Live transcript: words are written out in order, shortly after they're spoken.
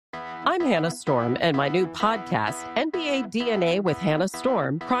I'm Hannah Storm, and my new podcast, NBA DNA with Hannah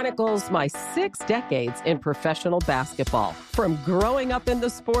Storm, chronicles my 6 decades in professional basketball. From growing up in the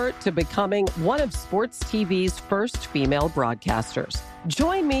sport to becoming one of sports TV's first female broadcasters.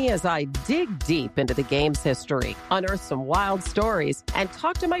 Join me as I dig deep into the game's history, unearth some wild stories, and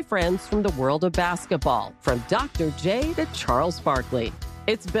talk to my friends from the world of basketball, from Dr. J to Charles Barkley.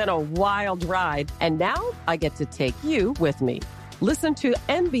 It's been a wild ride, and now I get to take you with me. Listen to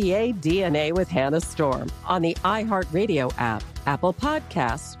NBA DNA with Hannah Storm on the iHeartRadio app, Apple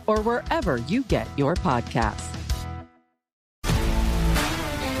Podcasts, or wherever you get your podcasts.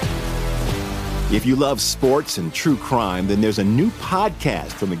 If you love sports and true crime, then there's a new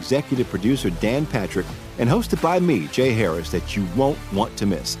podcast from executive producer Dan Patrick and hosted by me, Jay Harris, that you won't want to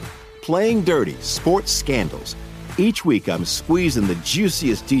miss. Playing Dirty: Sports Scandals. Each week, I'm squeezing the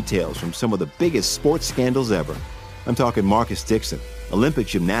juiciest details from some of the biggest sports scandals ever. I'm talking Marcus Dixon, Olympic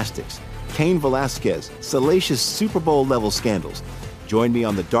gymnastics, Cain Velasquez, salacious Super Bowl-level scandals. Join me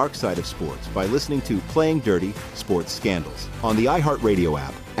on the dark side of sports by listening to Playing Dirty: Sports Scandals on the iHeartRadio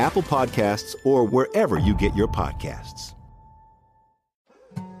app, Apple Podcasts, or wherever you get your podcasts.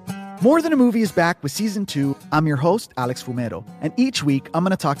 More Than a Movie is back with Season 2. I'm your host, Alex Fumero, and each week I'm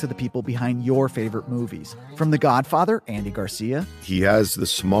going to talk to the people behind your favorite movies. From The Godfather, Andy Garcia. He has the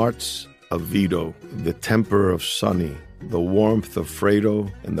smarts of Vito, the temper of Sonny, the warmth of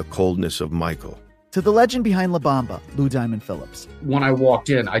Fredo, and the coldness of Michael. To the legend behind La Bamba, Lou Diamond Phillips. When I walked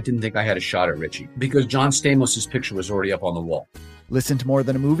in, I didn't think I had a shot at Richie because John Stamos' picture was already up on the wall. Listen to More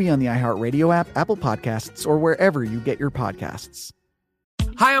Than a Movie on the iHeartRadio app, Apple Podcasts, or wherever you get your podcasts.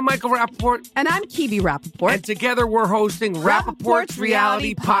 Hi, I'm Michael Rappaport. And I'm Kibi Rappaport. And together we're hosting Rappaport's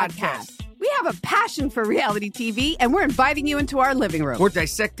Reality Podcast. We have a passion for reality TV, and we're inviting you into our living room. We're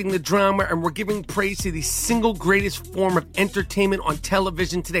dissecting the drama, and we're giving praise to the single greatest form of entertainment on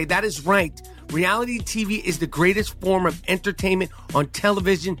television today. That is right. Reality TV is the greatest form of entertainment on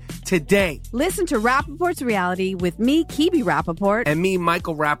television today. Listen to Rappaport's Reality with me, Kibi Rappaport. And me,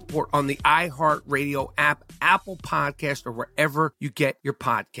 Michael Rappaport, on the iHeartRadio app, Apple Podcast, or wherever you get your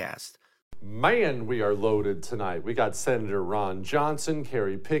podcast. Man, we are loaded tonight. We got Senator Ron Johnson,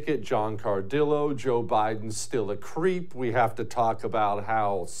 Kerry Pickett, John Cardillo, Joe Biden's still a creep. We have to talk about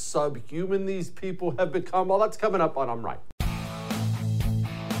how subhuman these people have become. All that's coming up on I'm Right.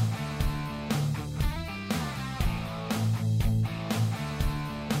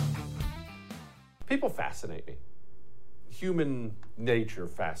 People fascinate me. Human nature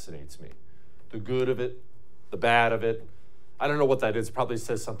fascinates me. The good of it, the bad of it. I don't know what that is. It probably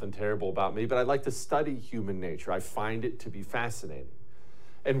says something terrible about me, but I like to study human nature. I find it to be fascinating.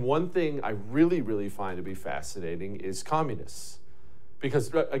 And one thing I really, really find to be fascinating is communists.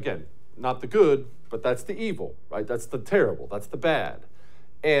 Because, again, not the good, but that's the evil, right? That's the terrible, that's the bad.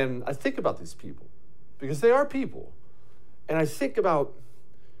 And I think about these people, because they are people. And I think about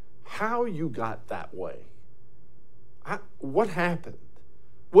how you got that way. What happened?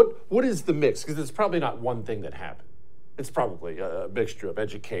 What is the mix? Because it's probably not one thing that happened. It's probably a mixture of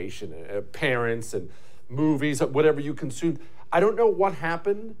education, parents, and movies, whatever you consumed. I don't know what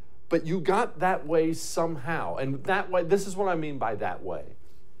happened, but you got that way somehow. And that way, this is what I mean by that way.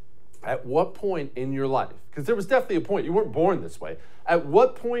 At what point in your life, because there was definitely a point, you weren't born this way. At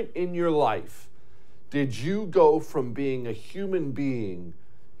what point in your life did you go from being a human being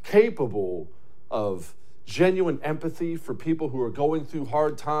capable of genuine empathy for people who are going through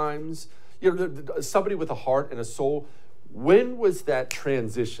hard times, somebody with a heart and a soul? When was that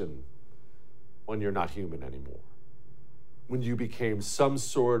transition when you're not human anymore? When you became some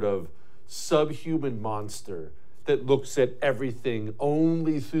sort of subhuman monster that looks at everything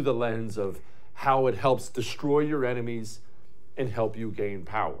only through the lens of how it helps destroy your enemies and help you gain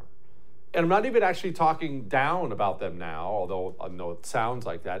power. And I'm not even actually talking down about them now, although I know it sounds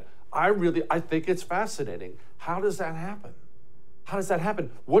like that. I think it's fascinating. How does that happen? How does that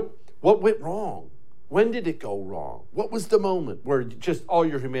happen? What went wrong? When did it go wrong? What was the moment where just all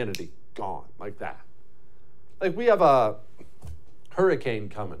your humanity gone like that? Like, we have a hurricane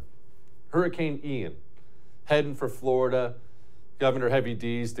coming, Hurricane Ian, heading for Florida. Governor Heavy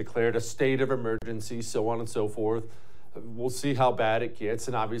D's declared a state of emergency, so on and so forth. We'll see how bad it gets,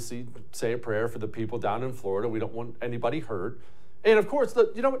 and obviously say a prayer for the people down in Florida. We don't want anybody hurt. And of course,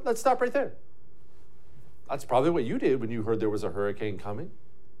 you know what? Let's stop right there. That's probably what you did when you heard there was a hurricane coming.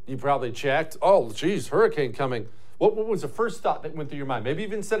 You probably checked, oh, geez, hurricane coming. What was the first thought that went through your mind? Maybe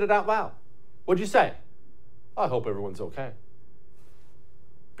even said it out loud. What'd you say? I hope everyone's okay.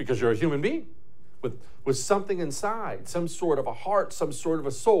 Because you're a human being with something inside, some sort of a heart, some sort of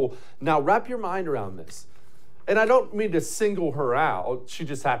a soul. Now wrap your mind around this. And I don't mean to single her out. She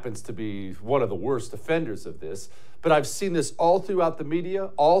just happens to be one of the worst offenders of this. But I've seen this all throughout the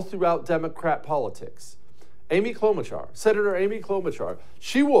media, all throughout Democrat politics. Amy Klobuchar, Senator Amy Klobuchar,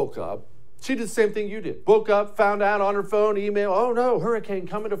 she woke up. She did the same thing you did. Woke up, found out on her phone, email, oh no, hurricane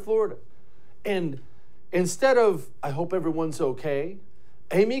coming to Florida. And instead of, I hope everyone's okay,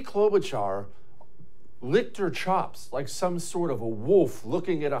 Amy Klobuchar licked her chops like some sort of a wolf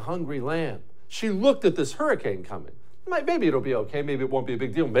looking at a hungry lamb. She looked at this hurricane coming. Maybe it'll be okay. Maybe it won't be a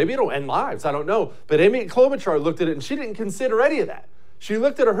big deal. Maybe it'll end lives. I don't know. But Amy Klobuchar looked at it and she didn't consider any of that. She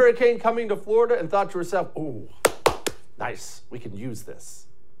looked at a hurricane coming to Florida and thought to herself, ooh, nice. We can use this.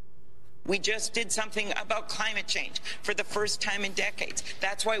 We just did something about climate change for the first time in decades.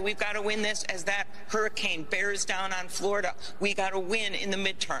 That's why we've got to win this as that hurricane bears down on Florida. We got to win in the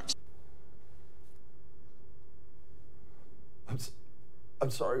midterms. I'm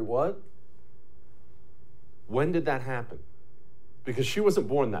sorry, what? When did that happen? Because she wasn't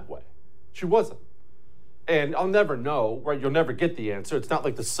born that way. She wasn't. And I'll never know, right? You'll never get the answer. It's not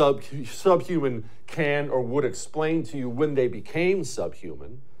like the subhuman can or would explain to you when they became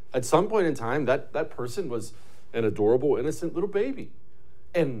subhuman. At some point in time, that person was an adorable, innocent little baby.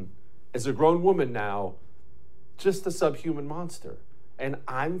 And as a grown woman now, just a subhuman monster. And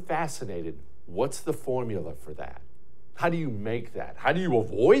I'm fascinated. What's the formula for that? How do you make that? How do you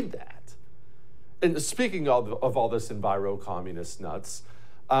avoid that? And speaking of all this enviro-communist nuts,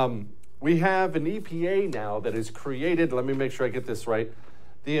 we have an EPA now that is created, let me make sure I get this right,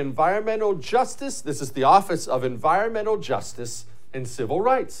 the Environmental Justice, this is the Office of Environmental Justice and Civil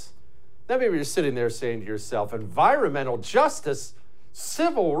Rights. Now maybe you're sitting there saying to yourself, environmental justice,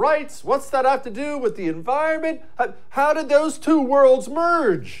 civil rights, what's that have to do with the environment? How did those two worlds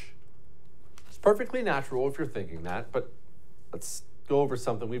merge? It's perfectly natural if you're thinking that, but let's go over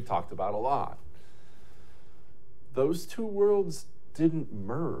something we've talked about a lot. Those two worlds didn't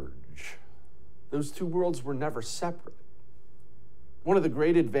merge. Those two worlds were never separate. One of the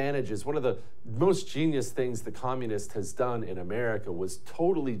great advantages, one of the most genius things the communist has done in America was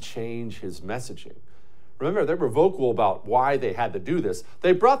totally change his messaging. Remember, they were vocal about why they had to do this.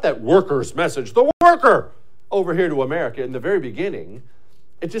 They brought that worker's message, the worker, over here to America in the very beginning.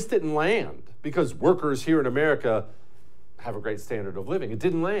 It just didn't land because workers here in America have a great standard of living. It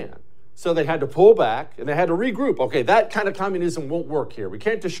didn't land. So they had to pull back and they had to regroup. Okay, that kind of communism won't work here. We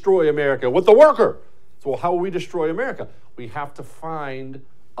can't destroy America with the worker. So how will we destroy America? We have to find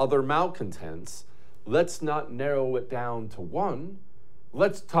other malcontents. Let's not narrow it down to one.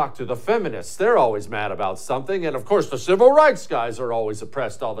 Let's talk to the feminists. They're always mad about something. And of course, the civil rights guys are always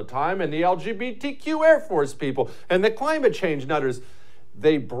oppressed all the time. And the LGBTQ Air Force people and the climate change nutters.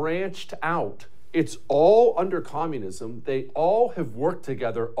 They branched out. It's all under communism. They all have worked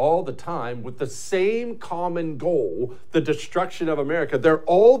together all the time with the same common goal, the destruction of America. They're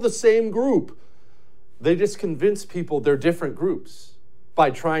all the same group. They just convince people they're different groups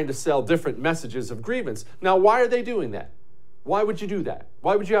by trying to sell different messages of grievance. Now, why are they doing that? Why would you do that?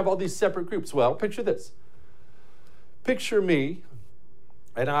 Why would you have all these separate groups? Well, picture this. Picture me,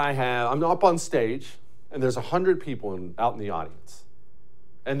 and I'm up on stage, and there's 100 people out in the audience.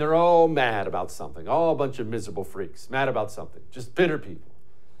 And they're all mad about something, all a bunch of miserable freaks, mad about something, just bitter people.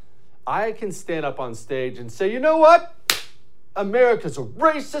 I can stand up on stage and say, you know what? America's a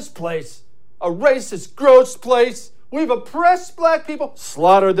racist place, a racist, gross place. We've oppressed black people,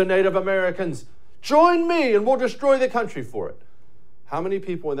 slaughtered the Native Americans. Join me and we'll destroy the country for it. How many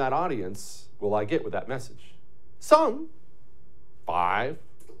people in that audience will I get with that message? Some, 5,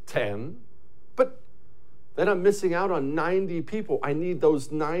 10, but then I'm missing out on 90 people. I need those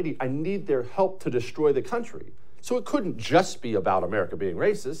 90. I need their help to destroy the country. So it couldn't just be about America being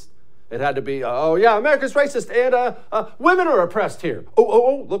racist. It had to be, oh yeah, America's racist and women are oppressed here.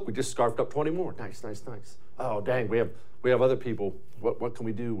 Oh, look, we just scarfed up 20 more. Nice. Oh, dang, we have other people. What can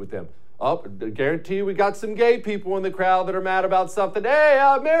we do with them? Oh, I guarantee you we got some gay people in the crowd that are mad about something. Hey,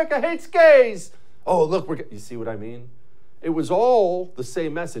 America hates gays. Oh, look, you see what I mean? It was all the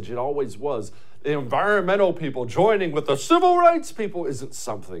same message. It always was. The environmental people joining with the civil rights people isn't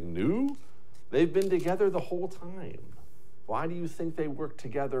something new. They've been together the whole time. Why do you think they work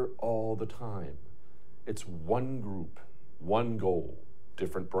together all the time? It's one group, one goal,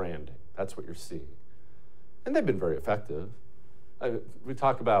 different branding. That's what you're seeing. And they've been very effective. We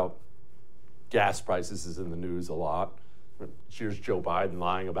talk about gas prices is in the news a lot. Here's Joe Biden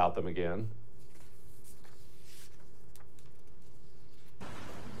lying about them again.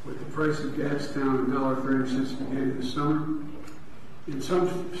 With the price of gas down $1.30 since the beginning of the summer, in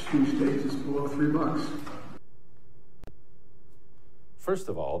some few states it's below $3. First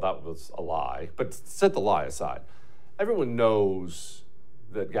of all, that was a lie, but set the lie aside. Everyone knows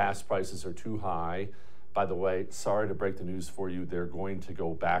that gas prices are too high. By the way, sorry to break the news for you, they're going to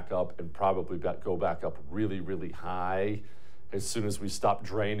go back up and probably go back up really, really high as soon as we stop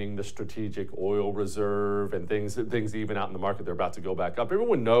draining the strategic oil reserve and things even out in the market, they're about to go back up.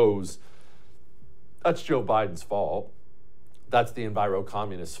 Everyone knows that's Joe Biden's fault. That's the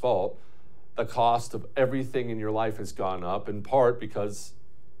enviro-communist's fault. The cost of everything in your life has gone up, in part because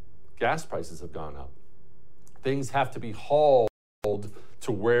gas prices have gone up. Things have to be hauled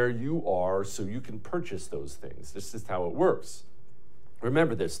to where you are so you can purchase those things. This is how it works.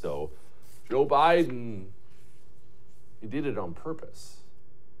 Remember this, though. Joe Biden, he did it on purpose.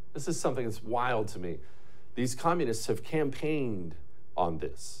 This is something that's wild to me. These communists have campaigned on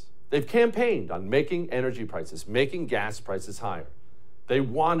this. They've campaigned on making energy prices, making gas prices higher. They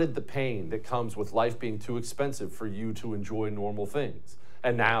wanted the pain that comes with life being too expensive for you to enjoy normal things.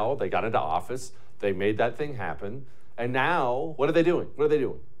 And now they got into office, they made that thing happen, and now what are they doing? What are they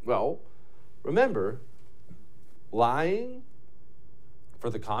doing? Well, remember, lying for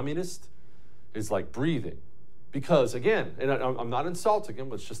the communist is like breathing. Because again, and I'm not insulting them,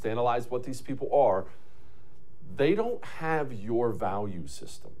 let's just analyze what these people are. They don't have your value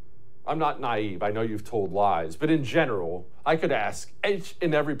system. I'm not naive, I know you've told lies, but in general, I could ask each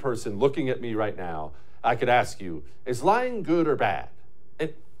and every person looking at me right now, I could ask you, is lying good or bad?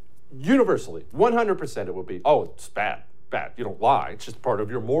 And universally, 100% it would be, oh, it's bad, bad. You don't lie, it's just part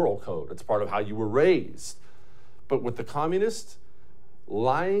of your moral code. It's part of how you were raised. But with the communist,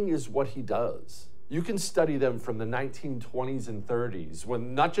 lying is what he does. You can study them from the 1920s and 30s,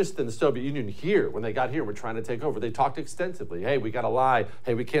 when not just in the Soviet Union here, when they got here, we're trying to take over. They talked extensively. Hey, we got to lie.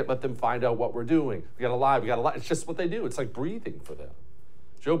 Hey, we can't let them find out what we're doing. We got to lie. We got to lie. It's just what they do. It's like breathing for them.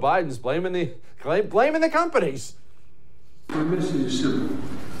 Joe Biden's blaming the companies. My message is simple.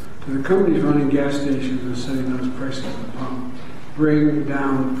 To the companies running gas stations and setting those prices at the pump, bring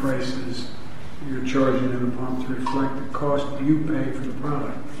down the prices you're charging at the pump to reflect the cost you pay for the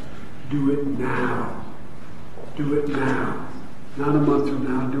product. Do it now. Do it now. Not a month from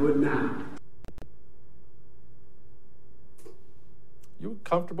now, do it now. You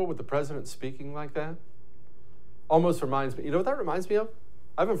comfortable with the president speaking like that? Almost reminds me, you know what that reminds me of?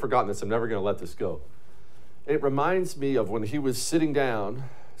 I haven't forgotten this, I'm never gonna let this go. It reminds me of when he was sitting down,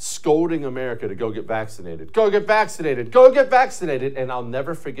 scolding America to go get vaccinated. Go get vaccinated, go get vaccinated. And I'll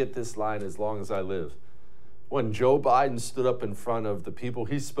never forget this line as long as I live. When Joe Biden stood up in front of the people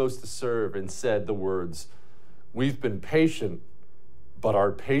he's supposed to serve and said the words, "We've been patient, but our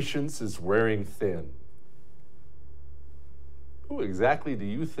patience is wearing thin." Who exactly do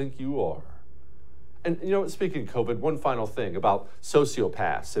you think you are? And you know, speaking of COVID, one final thing about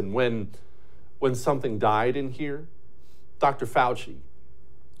sociopaths and when something died in here, Dr. Fauci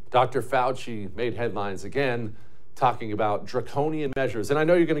made headlines again talking about draconian measures. And I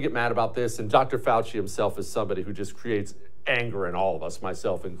know you're going to get mad about this, and Dr. Fauci himself is somebody who just creates anger in all of us,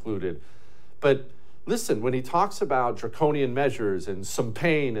 myself included. But listen, when he talks about draconian measures and some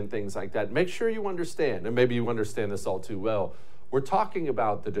pain and things like that, make sure you understand, and maybe you understand this all too well, we're talking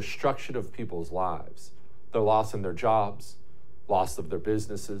about the destruction of people's lives. Their loss in their jobs, loss of their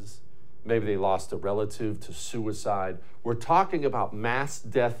businesses, maybe they lost a relative to suicide. We're talking about mass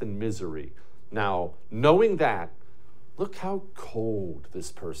death and misery. Now, knowing that, look how cold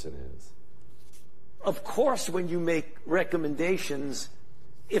this person is. Of course, when you make recommendations,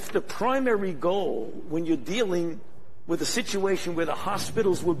 if the primary goal, when you're dealing with a situation where the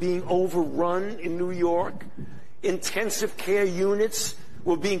hospitals were being overrun in New York, intensive care units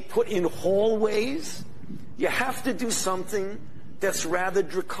were being put in hallways, you have to do something that's rather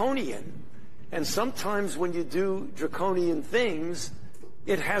draconian. And sometimes when you do draconian things,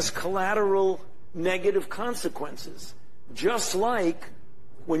 it has collateral negative consequences. Just like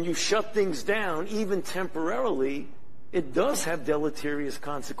when you shut things down, even temporarily, it does have deleterious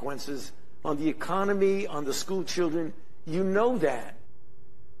consequences on the economy, on the school children. You know that.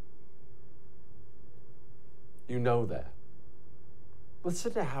 You know that.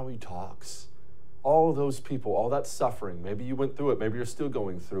 Listen to how he talks. All those people, all that suffering, maybe you went through it, maybe you're still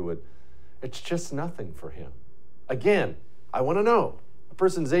going through it. It's just nothing for him. Again, I want to know. A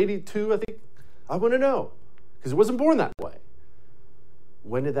person's 82, I think. I want to know. Because he wasn't born that way.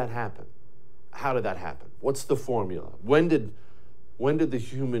 When did that happen? How did that happen? What's the formula? When did the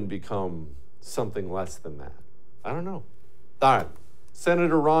human become something less than that? I don't know. All right.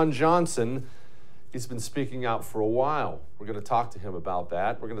 Senator Ron Johnson, he's been speaking out for a while. We're going to talk to him about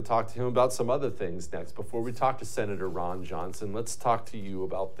that. We're going to talk to him about some other things next. Before we talk to Senator Ron Johnson, let's talk to you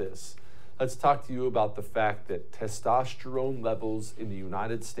about this. Let's talk to you about the fact that testosterone levels in the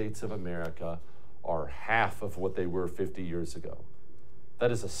United States of America are half of what they were 50 years ago. That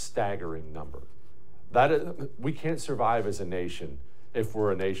is a staggering number. We can't survive as a nation if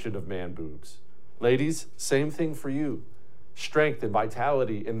we're a nation of man boobs. Ladies, same thing for you. Strength and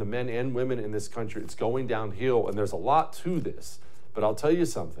vitality in the men and women in this country, it's going downhill, and there's a lot to this. But I'll tell you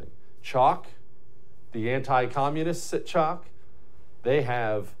something. CHOC, the anti-communists at CHOC, they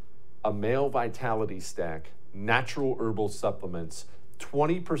have a male vitality stack, natural herbal supplements,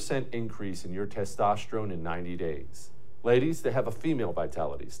 20% increase in your testosterone in 90 days. Ladies, they have a female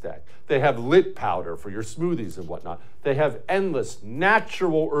vitality stack. They have lit powder for your smoothies and whatnot. They have endless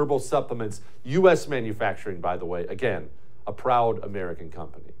natural herbal supplements, U.S. manufacturing, by the way. Again, a proud American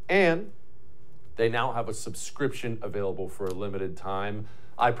company. And they now have a subscription available for a limited time.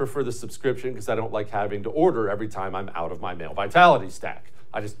 I prefer the subscription because I don't like having to order every time I'm out of my male vitality stack.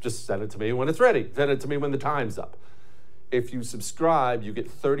 I just send it to me when it's ready. Send it to me when the time's up. If you subscribe, you get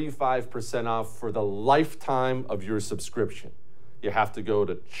 35% off for the lifetime of your subscription. You have to go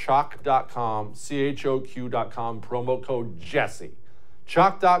to choq.com, CHOQ.com, promo code Jesse.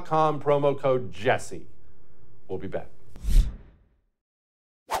 Choq.com, promo code Jesse. We'll be back.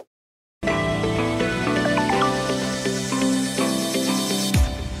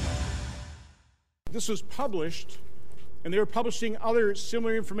 This was published, and they were publishing other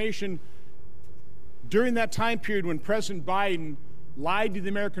similar information during that time period when President Biden lied to the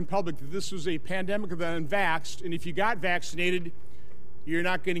American public that this was a pandemic of the unvaxxed, and if you got vaccinated, you're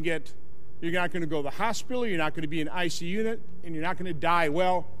not going to go to the hospital, you're not going to be in an ICU unit, and you're not going to die.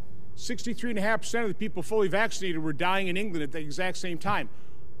 Well, 63.5% of the people fully vaccinated were dying in England at the exact same time.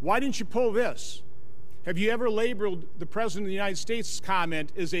 Why didn't you pull this? Have you ever labeled the President of the United States'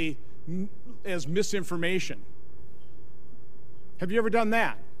 comment as misinformation? Have you ever done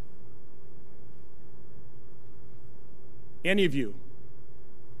that? Any of you?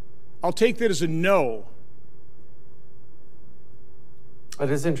 I'll take that as a no.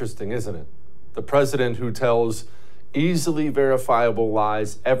 It is interesting, isn't it? The president who tells easily verifiable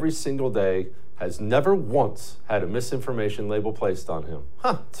lies every single day has never once had a misinformation label placed on him.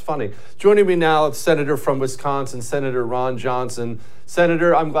 It's funny. Joining me now, it's Senator from Wisconsin, Senator Ron Johnson.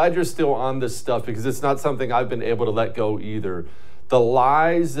 Senator, I'm glad you're still on this stuff because it's not something I've been able to let go either. The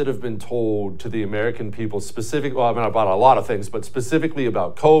lies that have been told to the American people, about a lot of things, but specifically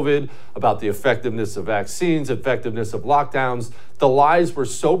about COVID, about the effectiveness of vaccines, effectiveness of lockdowns, the lies were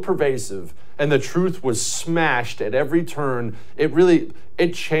so pervasive and the truth was smashed at every turn.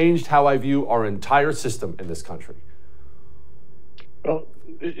 It changed how I view our entire system in this country. Well,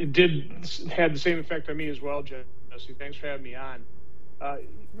 it had the same effect on me as well, Jesse. Thanks for having me on.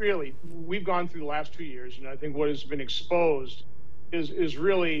 Really, we've gone through the last 2 years, and I think what has been exposed is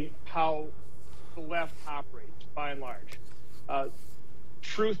really how the left operates, by and large.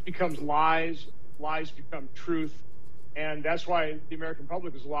 Truth becomes lies, lies become truth, and that's why the American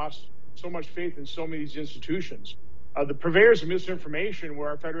public has lost so much faith in so many of these institutions. The purveyors of misinformation were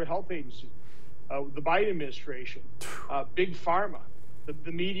our federal health agency, the Biden administration, big pharma,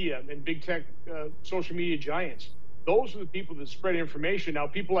 the media, and big tech social media giants. Those are the people that spread information. Now,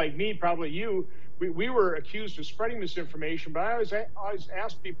 people like me, probably you, we were accused of spreading misinformation, but I always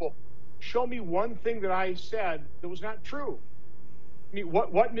ask people, show me one thing that I said that was not true. I mean,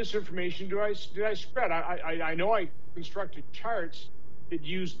 what misinformation did I spread? I know I constructed charts that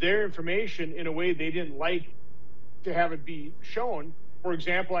used their information in a way they didn't like to have it be shown. For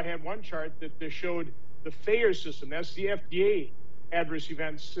example, I had one chart that showed the FAER system. That's the FDA adverse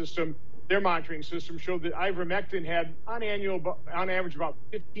events system. Their monitoring system showed that ivermectin had, on average, about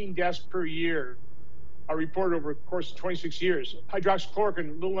 15 deaths per year. Reported over the course of 26 years. Hydroxychloroquine,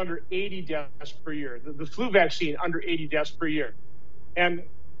 a little under 80 deaths per year. The flu vaccine, under 80 deaths per year. And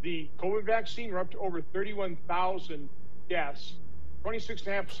the COVID vaccine, we're up to over 31,000 deaths.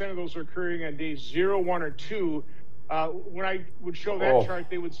 26.5% of those are occurring on days 0, 1, or 2. When I would show that chart,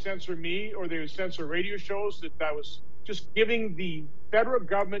 they would censor me, or they would censor radio shows that I was just giving the federal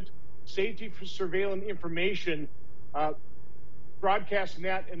government safety for surveillance information, broadcasting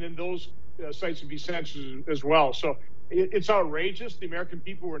that, and then those sites would be censored as well. So it's outrageous. The American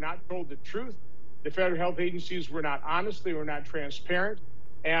people were not told the truth. The federal health agencies were not honest. They were not transparent.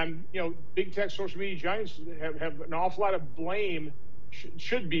 And, big tech social media giants have an awful lot of blame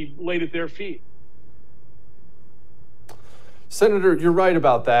should be laid at their feet. Senator, you're right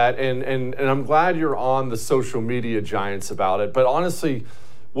about that. And I'm glad you're on the social media giants about it. But honestly,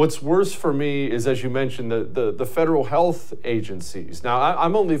 What's worse for me is, as you mentioned, the federal health agencies. Now,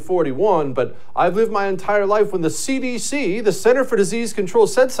 I'm only 41, but I've lived my entire life when the CDC, the Center for Disease Control,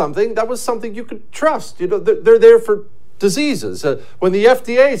 said something, that was something you could trust. You know, they're there for diseases. When the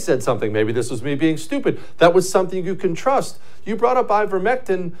FDA said something, maybe this was me being stupid, that was something you can trust. You brought up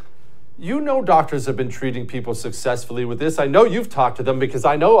ivermectin. You know doctors have been treating people successfully with this. I know you've talked to them because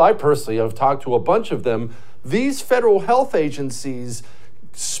I know I personally have talked to a bunch of them. These federal health agencies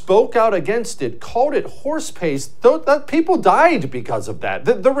spoke out against it, called it horse paste. People died because of that.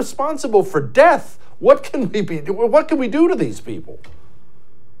 They're responsible for death. What can we do to these people?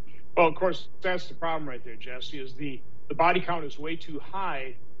 Well, of course, that's the problem right there, Jesse, is the body count is way too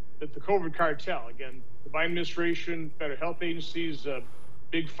high that the COVID cartel, again, the Biden administration, federal health agencies,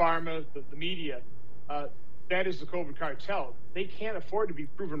 big pharma, the media, that is the COVID cartel. They can't afford to be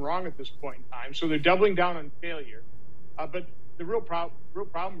proven wrong at this point in time, so they're doubling down on failure. But the real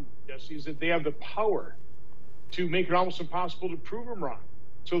problem, Jesse, is that they have the power to make it almost impossible to prove them wrong.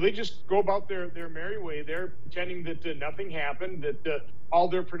 So they just go about their merry way. They're pretending that nothing happened, that all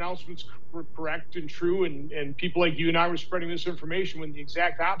their pronouncements were correct and true, and people like you and I were spreading this information when the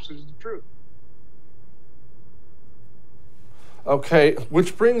exact opposite is the truth. Okay,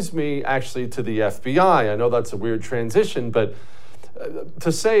 which brings me actually to the FBI. I know that's a weird transition, but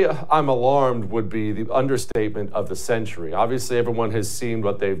to say I'm alarmed would be the understatement of the century. Obviously, everyone has seen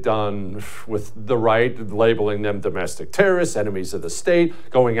what they've done with the right, labeling them domestic terrorists, enemies of the state,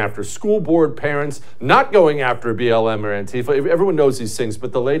 going after school board parents, not going after BLM or Antifa. Everyone knows these things,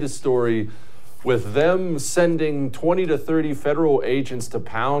 but the latest story with them sending 20 to 30 federal agents to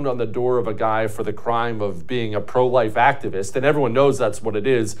pound on the door of a guy for the crime of being a pro-life activist, and everyone knows that's what it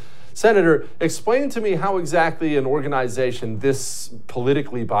is. Senator, explain to me how exactly an organization this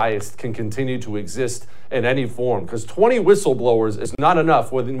politically biased can continue to exist in any form, because 20 whistleblowers is not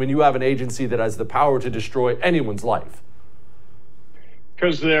enough when you have an agency that has the power to destroy anyone's life.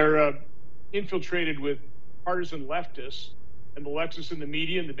 Because they're infiltrated with partisan leftists, and the leftists in the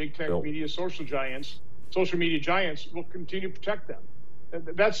media and the big tech media social media giants will continue to protect them.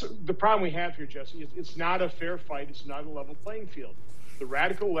 That's the problem we have here, Jesse. It's not a fair fight. It's not a level playing field. The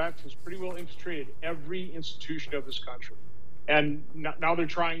radical left has pretty well infiltrated every institution of this country. And now they're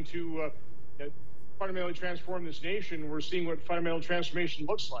trying to fundamentally transform this nation. We're seeing what fundamental transformation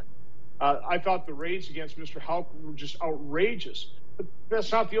looks like. I thought the raids against Mr. Houck were just outrageous. But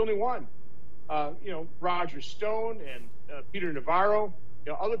that's not the only one. Roger Stone and Peter Navarro,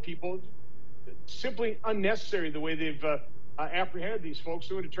 other people, simply unnecessary the way they've apprehended these folks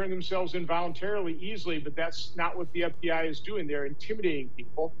who would have turned themselves in voluntarily easily, but that's not what the FBI is doing. They're intimidating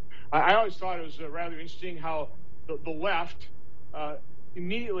people. I always thought it was rather interesting how the left,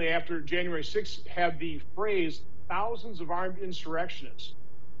 immediately after January 6th, had the phrase, thousands of armed insurrectionists.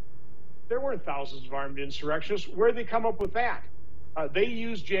 There weren't thousands of armed insurrectionists. Where did they come up with that? They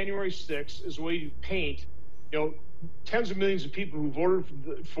used January 6th as a way to paint, tens of millions of people who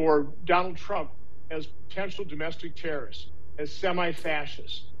voted for Donald Trump as potential domestic terrorists, as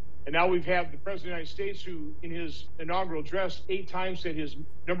semi-fascists. And now we've had the President of the United States who, in his inaugural address, 8 times said his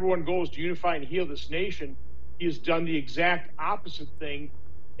number one goal is to unify and heal this nation. He has done the exact opposite thing,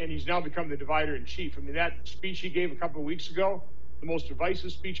 and he's now become the divider in chief. I mean, that speech he gave a couple of weeks ago, the most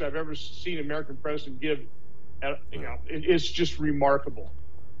divisive speech I've ever seen an American president give, it's just remarkable.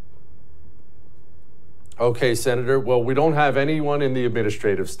 Okay, Senator. Well, we don't have anyone in the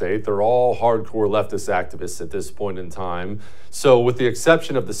administrative state. They're all hardcore leftist activists at this point in time. So with the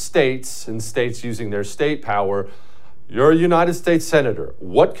exception of the states and states using their state power, you're a United States Senator.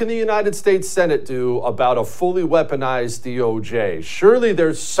 What can the United States Senate do about a fully weaponized DOJ? Surely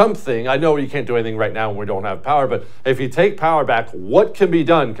there's something. I know you can't do anything right now when we don't have power, but if you take power back, what can be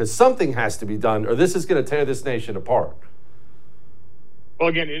done? Because something has to be done, or this is going to tear this nation apart. Well,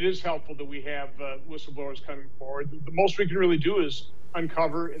 again, it is helpful that we have whistleblowers coming forward. The most we can really do is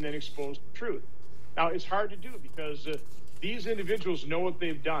uncover and then expose the truth. Now, it's hard to do because these individuals know what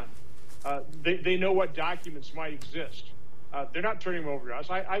they've done. They know what documents might exist. They're not turning them over to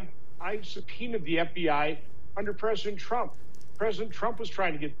us. I subpoenaed the FBI under President Trump. President Trump was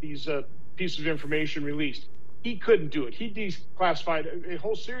trying to get these pieces of information released. He couldn't do it. He declassified a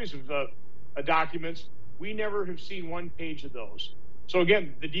whole series of documents. We never have seen one page of those. So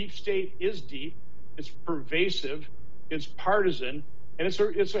again, the deep state is deep, it's pervasive, it's partisan, and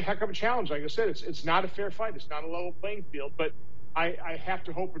it's a heck of a challenge. Like I said, it's not a fair fight. It's not a level playing field, but I have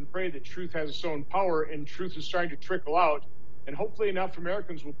to hope and pray that truth has its own power and truth is starting to trickle out, and hopefully enough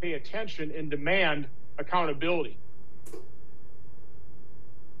Americans will pay attention and demand accountability.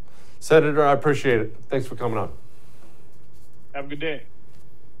 Senator, I appreciate it. Thanks for coming on. Have a good day.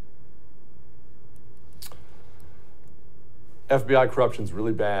 FBI corruption's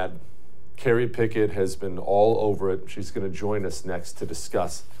really bad. Carrie Pickett has been all over it. She's going to join us next to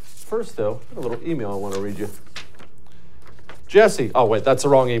discuss. First, though, a little email I want to read you. Jesse. Oh, wait, that's the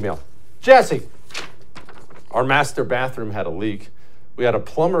wrong email. Jesse. Our master bathroom had a leak. We had a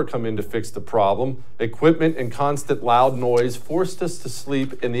plumber come in to fix the problem. Equipment and constant loud noise forced us to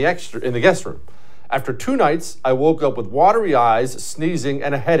sleep in the guest room. After 2 nights, I woke up with watery eyes, sneezing,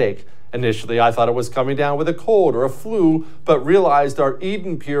 and a headache. Initially, I thought it was coming down with a cold or a flu, but realized our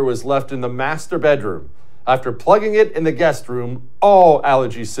Eden Pure was left in the master bedroom. After plugging it in the guest room, all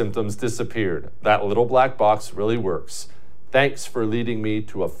allergy symptoms disappeared. That little black box really works. Thanks for leading me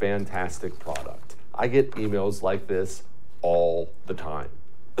to a fantastic product. I get emails like this all the time.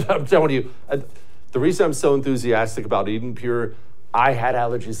 I'm telling you, the reason I'm so enthusiastic about Eden Pure, I had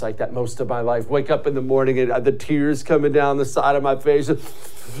allergies like that most of my life. Wake up in the morning and the tears coming down the side of my face,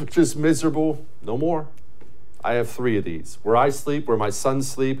 just miserable. No more. I have 3 of these, where I sleep, where my sons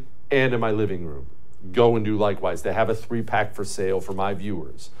sleep, and in my living room. Go and do likewise. They have a 3-pack for sale for my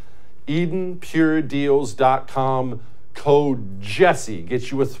viewers. EdenPureDeals.com, code Jesse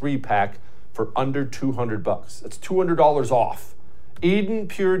gets you a 3-pack for under $200. That's $200 off.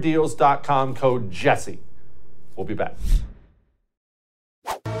 EdenPureDeals.com, code Jesse. We'll be back.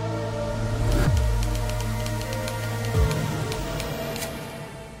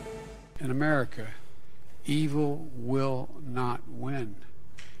 In America, evil will not win.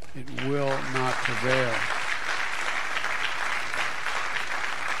 It will not prevail.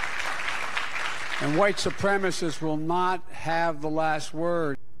 And white supremacists will not have the last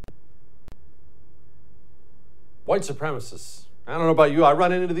word. White supremacists. I don't know about you, I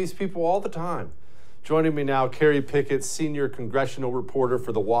run into these people all the time. Joining me now, Carrie Pickett, senior congressional reporter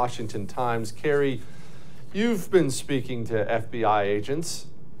for the Washington Times. Carrie, you've been speaking to FBI agents.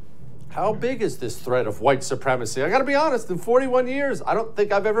 How big is this threat of white supremacy? I got to be honest, in 41 years, I don't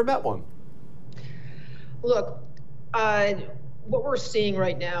think I've ever met one. Look, what we're seeing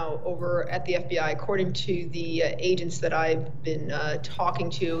right now over at the FBI, according to the agents that I've been talking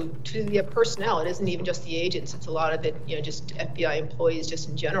to the personnel, it isn't even just the agents, it's a lot of it, just FBI employees just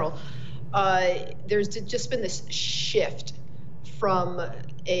in general. There's just been this shift from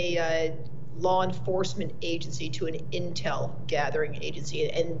a law enforcement agency to an intel gathering agency,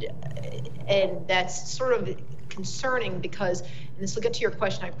 and that's sort of concerning because, and this will get to your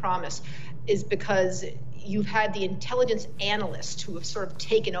question, I promise, is because you've had the intelligence analysts who have sort of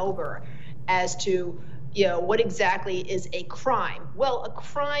taken over as to, what exactly is a crime. Well, a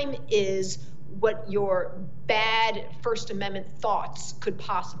crime is what your bad First Amendment thoughts could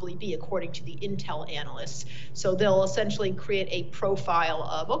possibly be, according to the intel analysts. So they'll essentially create a profile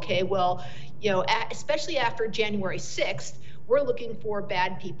of, okay, well, especially after January 6th, we're looking for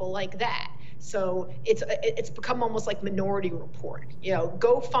bad people like that. So it's become almost like Minority Report.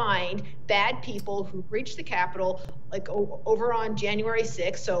 Go find bad people who breached the Capitol, like over on January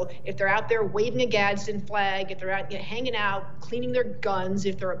 6th. So if they're out there waving a Gadsden flag, if they're out hanging out, cleaning their guns,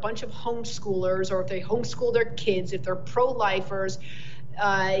 if they're a bunch of homeschoolers, or if they homeschool their kids, if they're pro-lifers,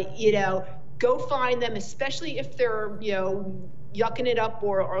 go find them, especially if they're, yucking it up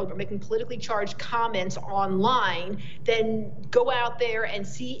or making politically charged comments online, then go out there and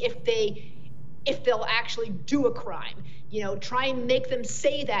see if they'll actually do a crime. Try and make them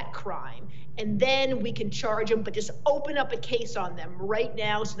say that crime, and then we can charge them, but just open up a case on them right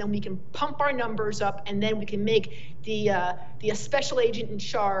now, so then we can pump our numbers up, and then we can make the special agent in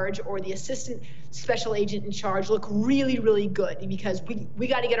charge or the assistant special agent in charge look really, really good, because we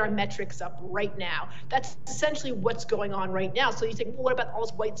got to get our metrics up right now. That's essentially what's going on right now. So you think, well, what about all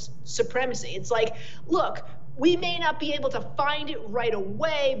this white supremacy? It's like, look, we may not be able to find it right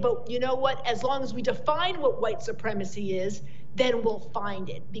away, but you know what? As long as we define what white supremacy is, then we'll find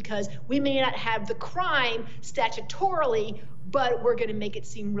it, because we may not have the crime statutorily, but we're going to make it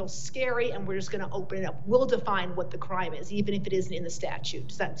seem real scary, and we're just going to open it up. We'll define what the crime is, even if it isn't in the statute.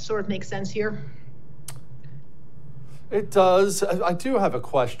 Does that sort of make sense here? It does. I do have a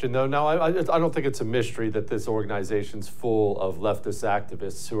question, though. Now, I don't think it's a mystery that this organization's full of leftist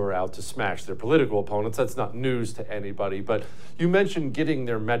activists who are out to smash their political opponents. That's not news to anybody. But you mentioned getting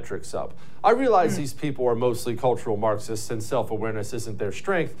their metrics up. I realize these people are mostly cultural Marxists and self-awareness isn't their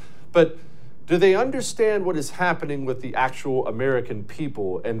strength. But do they understand what is happening with the actual American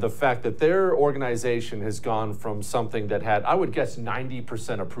people and the fact that their organization has gone from something that had, I would guess,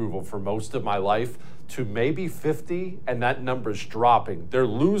 90% approval for most of my life to maybe 50, and that number's dropping? They're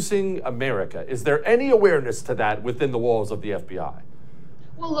losing America. Is there any awareness to that within the walls of the FBI?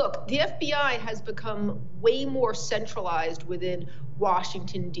 Well, look, the FBI has become way more centralized within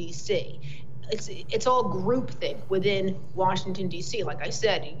Washington, D.C. it's all groupthink within Washington, D.C. Like I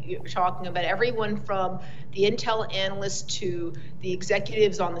said, you're talking about everyone from the intel analysts to the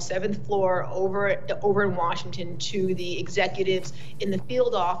executives on the 7th floor over in Washington to the executives in the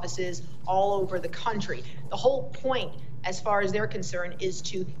field offices all over the country. The whole point, as far as they're concerned, is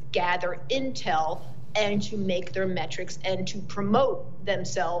to gather intel and to make their metrics and to promote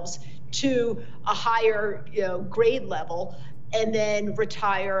themselves to a higher grade level and then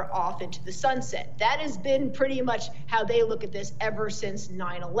retire off into the sunset. That has been pretty much how they look at this ever since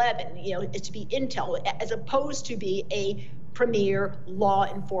 9/11, is to be intel as opposed to be a premier law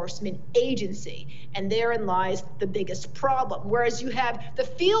enforcement agency. And therein lies the biggest problem. Whereas you have the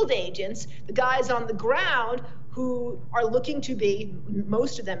field agents, the guys on the ground who are looking to be,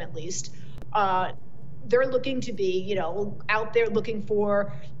 most of them at least, they're looking to be, out there looking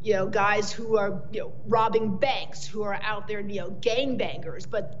for, guys who are, robbing banks, who are out there, gangbangers.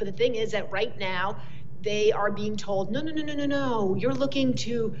 But the thing is that right now they are being told, no. You're looking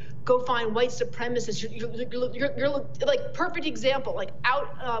to go find white supremacists. You're like perfect example, like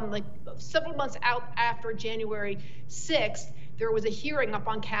several months out after January 6th, there was a hearing up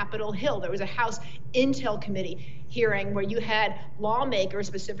on Capitol Hill. There was a House Intel Committee hearing where you had lawmakers,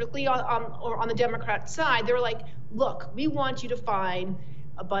 specifically on the Democrat side. They were like, look, we want you to find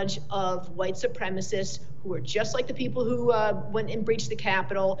a bunch of white supremacists who are just like the people who went and breached the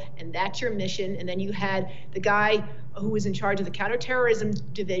Capitol, and that's your mission. And then you had the guy who was in charge of the counterterrorism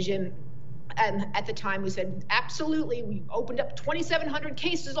division at the time, who said, absolutely, we opened up 2,700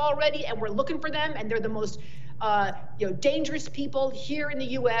 cases already, and we're looking for them, and they're the most dangerous people here in the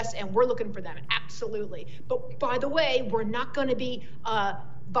U.S., and we're looking for them. Absolutely. But by the way, we're not going to be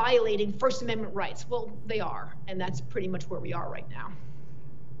violating First Amendment rights. Well, they are, and that's pretty much where we are right now.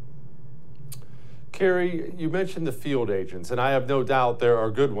 Carrie, you mentioned the field agents, and I have no doubt there are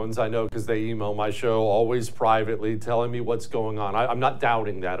good ones. I know because they email my show always privately telling me what's going on. I'm not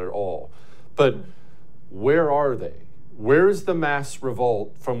doubting that at all. But where are they? Where's the mass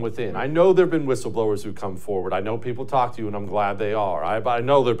revolt from within? I know there have been whistleblowers who come forward. I know people talk to you, and I'm glad they are. I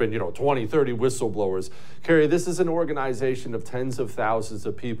know there have been, 20, 30 whistleblowers. Carrie, this is an organization of tens of thousands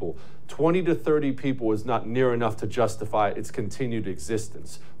of people. 20 to 30 people is not near enough to justify its continued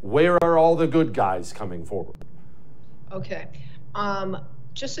existence. Where are all the good guys coming forward? Okay.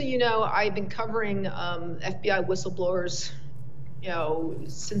 Just so you know, I've been covering FBI whistleblowers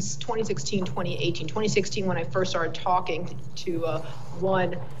since 2016, 2018. 2016 when I first started talking to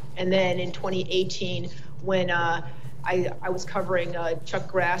one, and then in 2018 when I was covering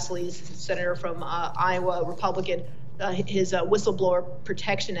Chuck Grassley's, senator from Iowa, Republican, his Whistleblower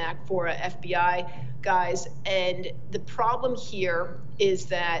Protection Act for FBI guys. And the problem here is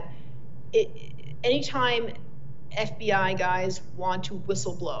that anytime FBI guys want to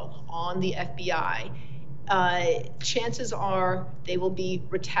whistleblow on the FBI, chances are they will be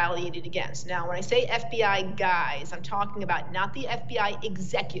retaliated against. Now, when I say FBI guys, I'm talking about not the FBI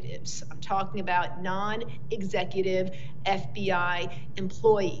executives. I'm talking about non-executive FBI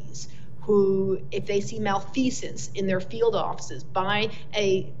employees who, if they see malfeasance in their field offices by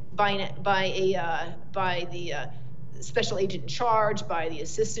the special agent in charge, by the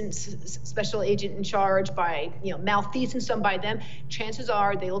assistant special agent in charge, by malfeasance done by them, chances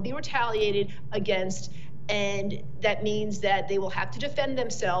are they will be retaliated against. And that means that they will have to defend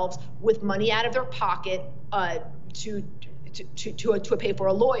themselves with money out of their pocket to pay for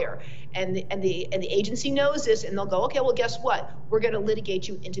a lawyer. And the agency knows this, and they'll go, okay, well, guess what? We're going to litigate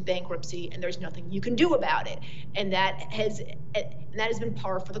you into bankruptcy, and there's nothing you can do about it. And that has been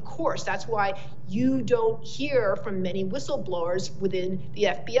par for the course. That's why you don't hear from many whistleblowers within the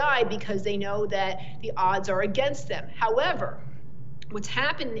FBI, because they know that the odds are against them. However, what's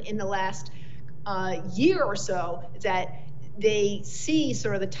happened in the last year or so is that they see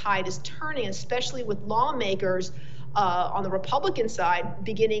sort of the tide is turning, especially with lawmakers on the Republican side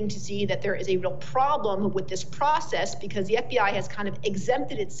beginning to see that there is a real problem with this process, because the FBI has kind of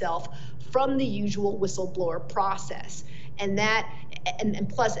exempted itself from the usual whistleblower process. And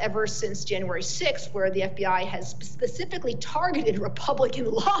plus, ever since January 6th, where the FBI has specifically targeted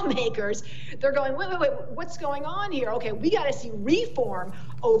Republican lawmakers, they're going, wait, what's going on here? Okay, we got to see reform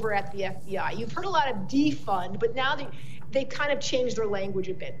over at the FBI. You've heard a lot of defund, but now they kind of changed their language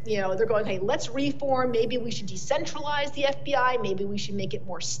a bit. They're going, hey, let's reform. Maybe we should decentralize the FBI. Maybe we should make it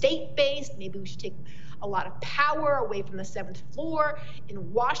more state-based. Maybe we should take a lot of power away from the 7th floor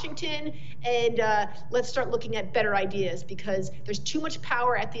in Washington, and let's start looking at better ideas, because there's too much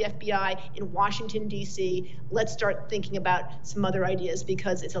power at the FBI in Washington, D.C. Let's start thinking about some other ideas,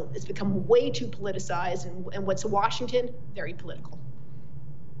 because it's become way too politicized, and what's Washington? Very political.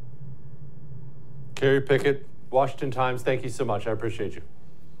 Carrie Pickett, Washington Times, thank you so much. I appreciate you.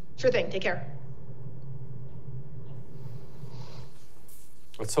 Sure thing. Take care.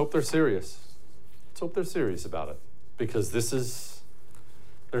 Let's hope they're serious. Let's hope they're serious about it, because there's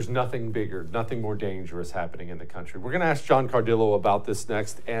nothing bigger, nothing more dangerous happening in the country. We're going to ask John Cardillo about this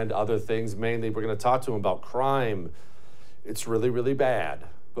next and other things. Mainly, we're going to talk to him about crime. It's really, really bad.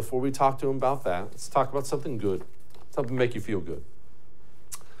 Before we talk to him about that, let's talk about something good, something to make you feel good.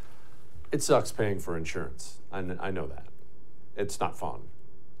 It sucks paying for insurance. I know that. It's not fun.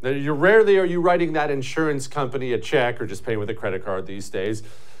 Rarely are you writing that insurance company a check or just paying with a credit card these days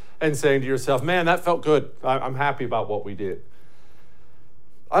and saying to yourself, man, that felt good. I'm happy about what we did.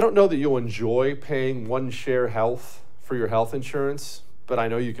 I don't know that you'll enjoy paying OneShare Health for your health insurance, but I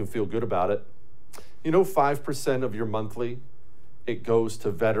know you can feel good about it. 5% of your monthly, it goes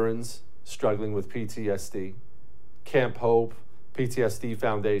to veterans struggling with PTSD. Camp Hope, PTSD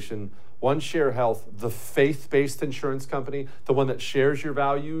Foundation, OneShare Health, the faith-based insurance company, the one that shares your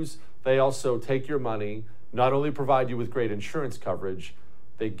values, they also take your money, not only provide you with great insurance coverage,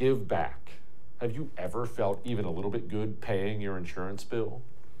 they give back. Have you ever felt even a little bit good paying your insurance bill?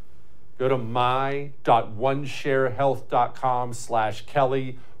 Go to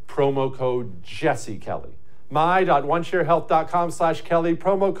my.onesharehealth.com/Kelly, promo code Jesse Kelly. my.onesharehealth.com/Kelly,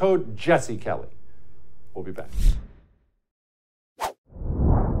 promo code Jesse Kelly. We'll be back.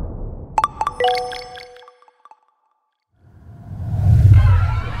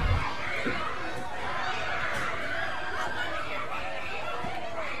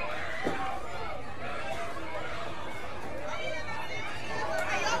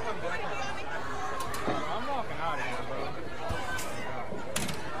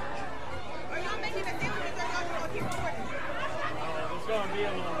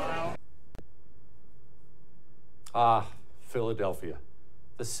 Philadelphia,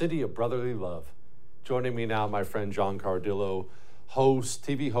 the city of brotherly love. Joining me now, my friend John Cardillo,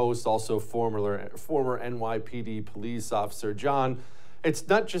 TV host, also former NYPD police officer. John, it's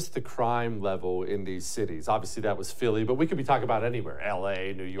not just the crime level in these cities. Obviously, that was Philly, but we could be talking about anywhere,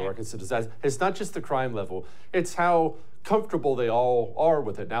 LA, New York. It's not just the crime level. It's how comfortable they all are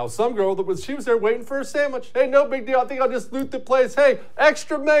with it. Now, some girl she was there waiting for a sandwich. Hey, no big deal. I think I'll just loot the place. Hey,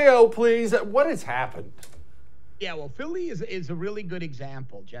 extra mayo, please. What has happened? Yeah, well, Philly is a really good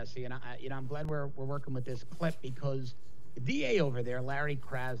example, Jesse, and I'm glad we're working with this clip, because the DA over there, Larry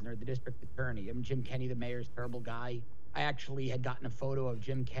Krasner, the district attorney, Jim Kenney, the mayor's terrible guy. I actually had gotten a photo of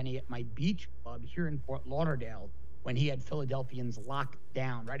Jim Kenney at my beach club here in Fort Lauderdale when he had Philadelphians locked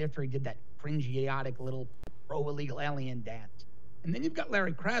down right after he did that cringy, idiotic little pro-illegal alien dance. And then you've got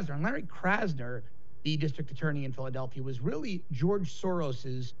Larry Krasner, and Larry Krasner, the district attorney in Philadelphia, was really George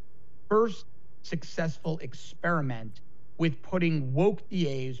Soros's first successful experiment with putting woke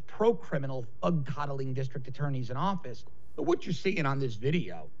DAs, pro-criminal, thug-coddling district attorneys in office. But what you're seeing on this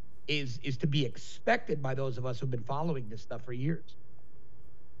video is to be expected by those of us who've been following this stuff for years.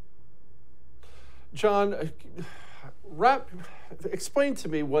 John, explain to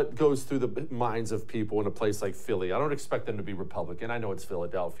me what goes through the minds of people in a place like Philly. I don't expect them to be Republican. I know it's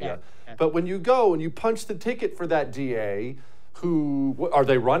Philadelphia. Yeah. But when you go and you punch the ticket for that DA, are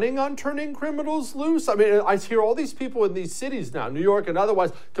they running on turning criminals loose? I mean, I hear all these people in these cities now, New York and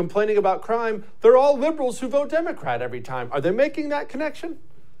otherwise, complaining about crime. They're all liberals who vote Democrat every time. Are they making that connection?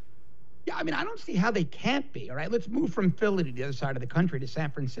 Yeah, I mean, I don't see how they can't be, all right? Let's move from Philly to the other side of the country, to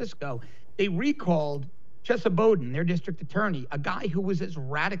San Francisco. They recalled Chesa Boudin, their district attorney, a guy who was as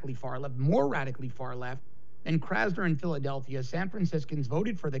radically far left, more radically far left than Krasner in Philadelphia. San Franciscans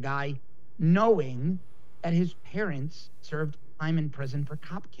voted for the guy knowing that his parents served time in prison for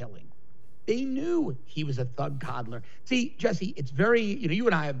cop killing. They knew he was a thug coddler. See, Jesse, it's very, you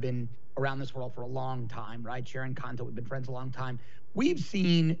and I have been around this world for a long time, right? Sharing content, we've been friends a long time. We've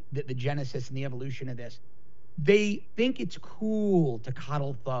seen the genesis and the evolution of this. They think it's cool to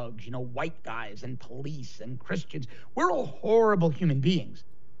coddle thugs, white guys and police and Christians. We're all horrible human beings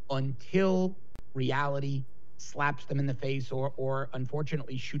until reality slaps them in the face or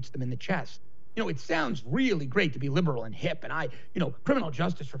unfortunately shoots them in the chest. It sounds really great to be liberal and hip and criminal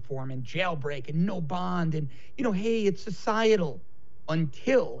justice reform and jailbreak and no bond and, hey, it's societal,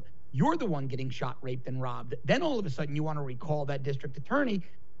 until you're the one getting shot, raped, and robbed. Then all of a sudden you want to recall that district attorney.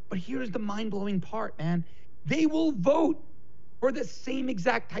 But here's the mind-blowing part, man. They will vote for the same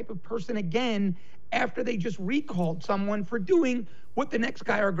exact type of person again after they just recalled someone for doing what the next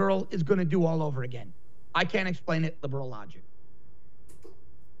guy or girl is going to do all over again. I can't explain it, liberal logic.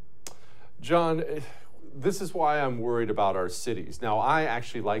 John, this is why I'm worried about our cities. Now, I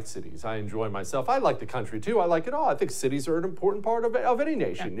actually like cities. I enjoy myself. I like the country, too. I like it all. I think cities are an important part of any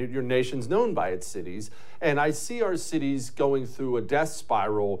nation. Yeah. Your nation's known by its cities. And I see our cities going through a death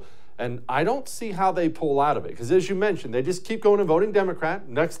spiral, and I don't see how they pull out of it. Because as you mentioned, they just keep going and voting Democrat,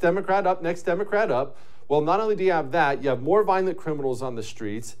 next Democrat up, next Democrat up. Well, not only do you have that, you have more violent criminals on the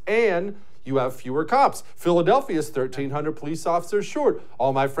streets, and you have fewer cops. Philadelphia's 1,300 police officers short.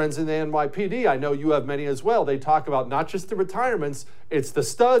 All my friends in the NYPD, I know you have many as well, they talk about not just the retirements, it's the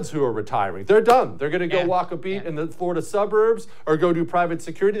studs who are retiring. They're done. They're going to go walk a beat in the Florida suburbs or go do private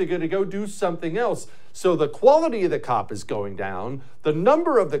security. They're going to go do something else. So the quality of the cop is going down. The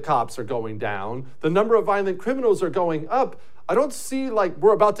number of the cops are going down. The number of violent criminals are going up. I don't see like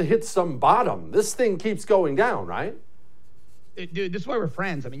we're about to hit some bottom. This thing keeps going down, right? Dude, this is why we're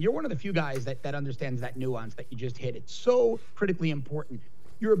friends. I mean, you're one of the few guys that understands that nuance that you just hit. It's so critically important.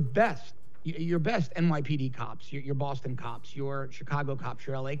 Your best NYPD cops, your Boston cops, your Chicago cops,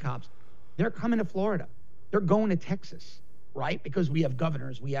 your LA cops, they're coming to Florida. They're going to Texas, right? Because we have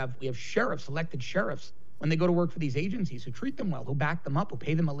governors, we have sheriffs, elected sheriffs, when they go to work for these agencies, who treat them well, who back them up, who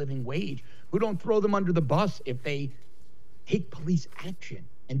pay them a living wage, who don't throw them under the bus if they take police action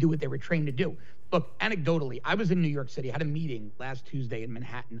and do what they were trained to do. Look, anecdotally, I was in New York City, had a meeting last Tuesday in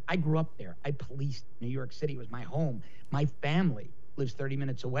Manhattan. I grew up there. I policed New York City. It was my home. My family lives 30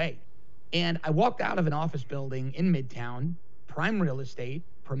 minutes away. And I walked out of an office building in Midtown, prime real estate,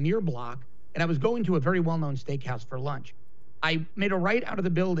 premier block, and I was going to a very well-known steakhouse for lunch. I made a right out of the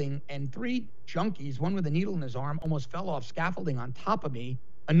building, and 3 junkies, one with a needle in his arm, almost fell off scaffolding on top of me.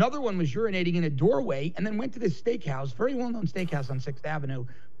 Another one was urinating in a doorway and then went to this steakhouse, very well-known steakhouse on 6th Avenue,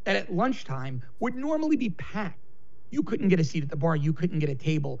 that at lunchtime would normally be packed. You couldn't get a seat at the bar. You couldn't get a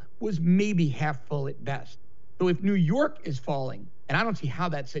table. Was maybe half full at best. So if New York is falling, and I don't see how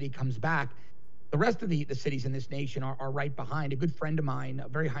that city comes back, the rest of the cities in this nation are right behind. A good friend of mine, a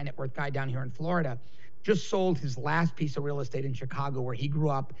very high net worth guy down here in Florida, just sold his last piece of real estate in Chicago where he grew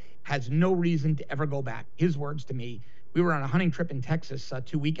up, has no reason to ever go back. His words to me, we were on a hunting trip in Texas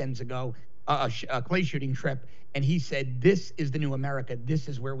 2 weekends ago, a clay shooting trip, and he said, this is the new America. This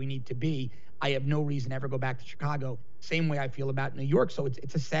is where we need to be. I have no reason to ever go back to Chicago. Same way I feel about New York. So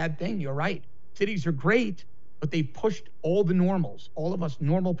it's a sad thing. You're right. Cities are great, but they've pushed all the normals, all of us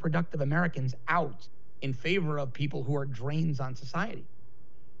normal, productive Americans out in favor of people who are drains on society.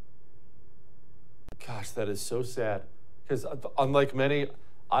 Gosh, that is so sad. Because unlike many,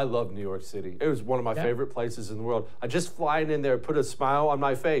 I love New York City. It was one of my favorite places in the world. I just flying in there put a smile on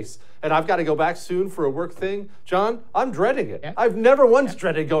my face. And I've got to go back soon for a work thing. John, I'm dreading it. I've never once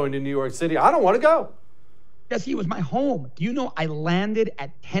dreaded going to New York City. I don't want to go. Jesse, it was my home. Do you know I landed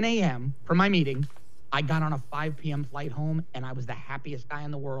at 10 a.m. for my meeting. I got on a 5 p.m. flight home, and I was the happiest guy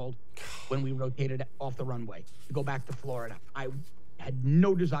in the world when we rotated off the runway to go back to Florida. I had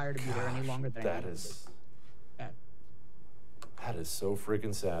no desire to be there any longer than that is. That is so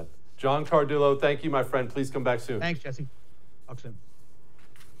freaking sad. John Cardillo, thank you, my friend. Please come back soon. Thanks, Jesse. Talk soon.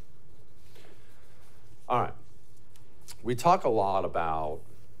 All right. We talk a lot about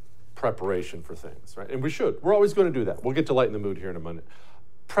preparation for things, right? And we should. We're always going to do that. We'll get to lighten the mood here in a minute.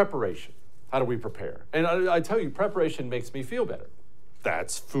 Preparation. How do we prepare? And I tell you, preparation makes me feel better.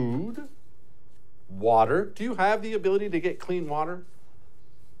 That's food, water. Do you have the ability to get clean water?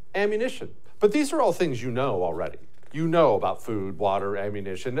 Ammunition. But these are all things you know already. You know about food, water,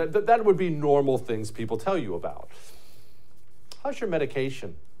 ammunition. That would be normal things people tell you about. How's your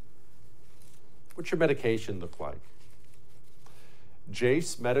medication? What's your medication look like?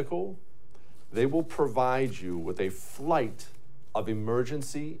 Jace Medical, they will provide you with a flight of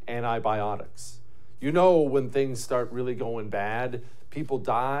emergency antibiotics. You know, when things start really going bad, people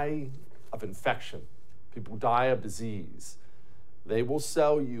die of infection. People die of disease. They will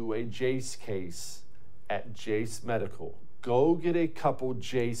sell you a Jace case at Jace Medical. Go get a couple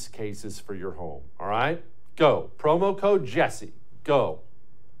Jace cases for your home, all right? Go. Promo code Jesse. Go.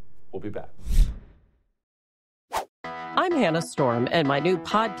 We'll be back. I'm Hannah Storm, and my new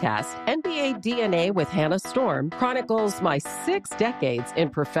podcast, NBA DNA with Hannah Storm, chronicles my 6 decades in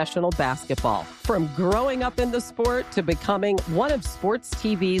professional basketball. From growing up in the sport to becoming one of sports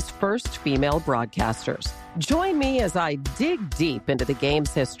TV's first female broadcasters. Join me as I dig deep into the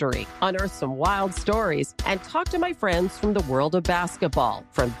game's history, unearth some wild stories, and talk to my friends from the world of basketball,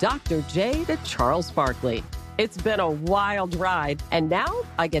 from Dr. J to Charles Barkley. It's been a wild ride, and now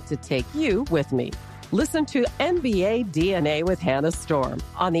I get to take you with me. Listen to NBA DNA with Hannah Storm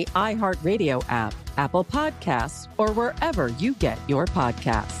on the iHeartRadio app, Apple Podcasts, or wherever you get your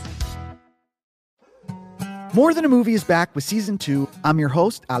podcasts. More Than a Movie is back with Season 2. I'm your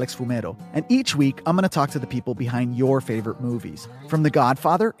host, Alex Fumero, and each week I'm going to talk to the people behind your favorite movies. From The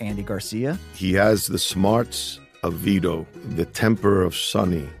Godfather, Andy Garcia. He has the smarts of Vito, the temper of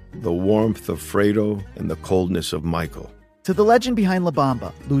Sonny, the warmth of Fredo, and the coldness of Michael. To the legend behind La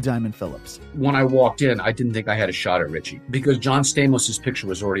Bamba, Lou Diamond Phillips. When I walked in, I didn't think I had a shot at Richie because John Stamos' picture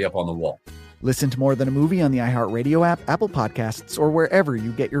was already up on the wall. Listen to More Than a Movie on the iHeartRadio app, Apple Podcasts, or wherever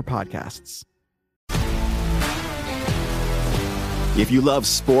you get your podcasts. If you love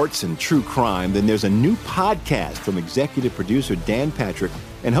sports and true crime, then there's a new podcast from executive producer Dan Patrick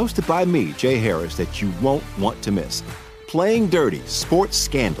and hosted by me, Jay Harris, that you won't want to miss. Playing Dirty: Sports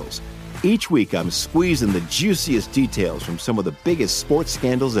Scandals. Each week, I'm squeezing the juiciest details from some of the biggest sports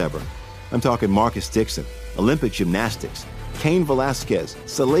scandals ever. I'm talking Marcus Dixon, Olympic gymnastics, Cain Velasquez,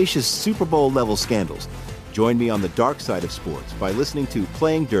 salacious Super Bowl-level scandals. Join me on the dark side of sports by listening to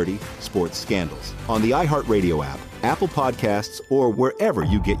Playing Dirty: Sports Scandals on the iHeartRadio app, Apple Podcasts, or wherever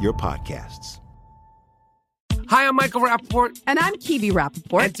you get your podcasts. Hi, I'm Michael Rappaport. And I'm Kibi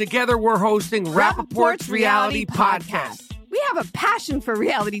Rappaport. And together we're hosting Rappaport's Reality Podcast. We have a passion for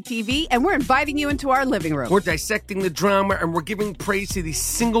reality TV, and we're inviting you into our living room. We're dissecting the drama, and we're giving praise to the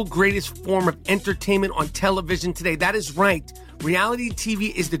single greatest form of entertainment on television today. That is right. Reality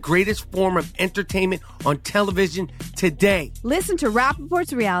TV is the greatest form of entertainment on television today. Listen to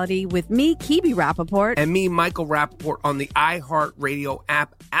Rappaport's Reality with me, Kibi Rappaport. And me, Michael Rappaport, on the iHeartRadio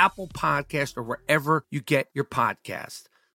app, Apple Podcast, or wherever you get your podcast.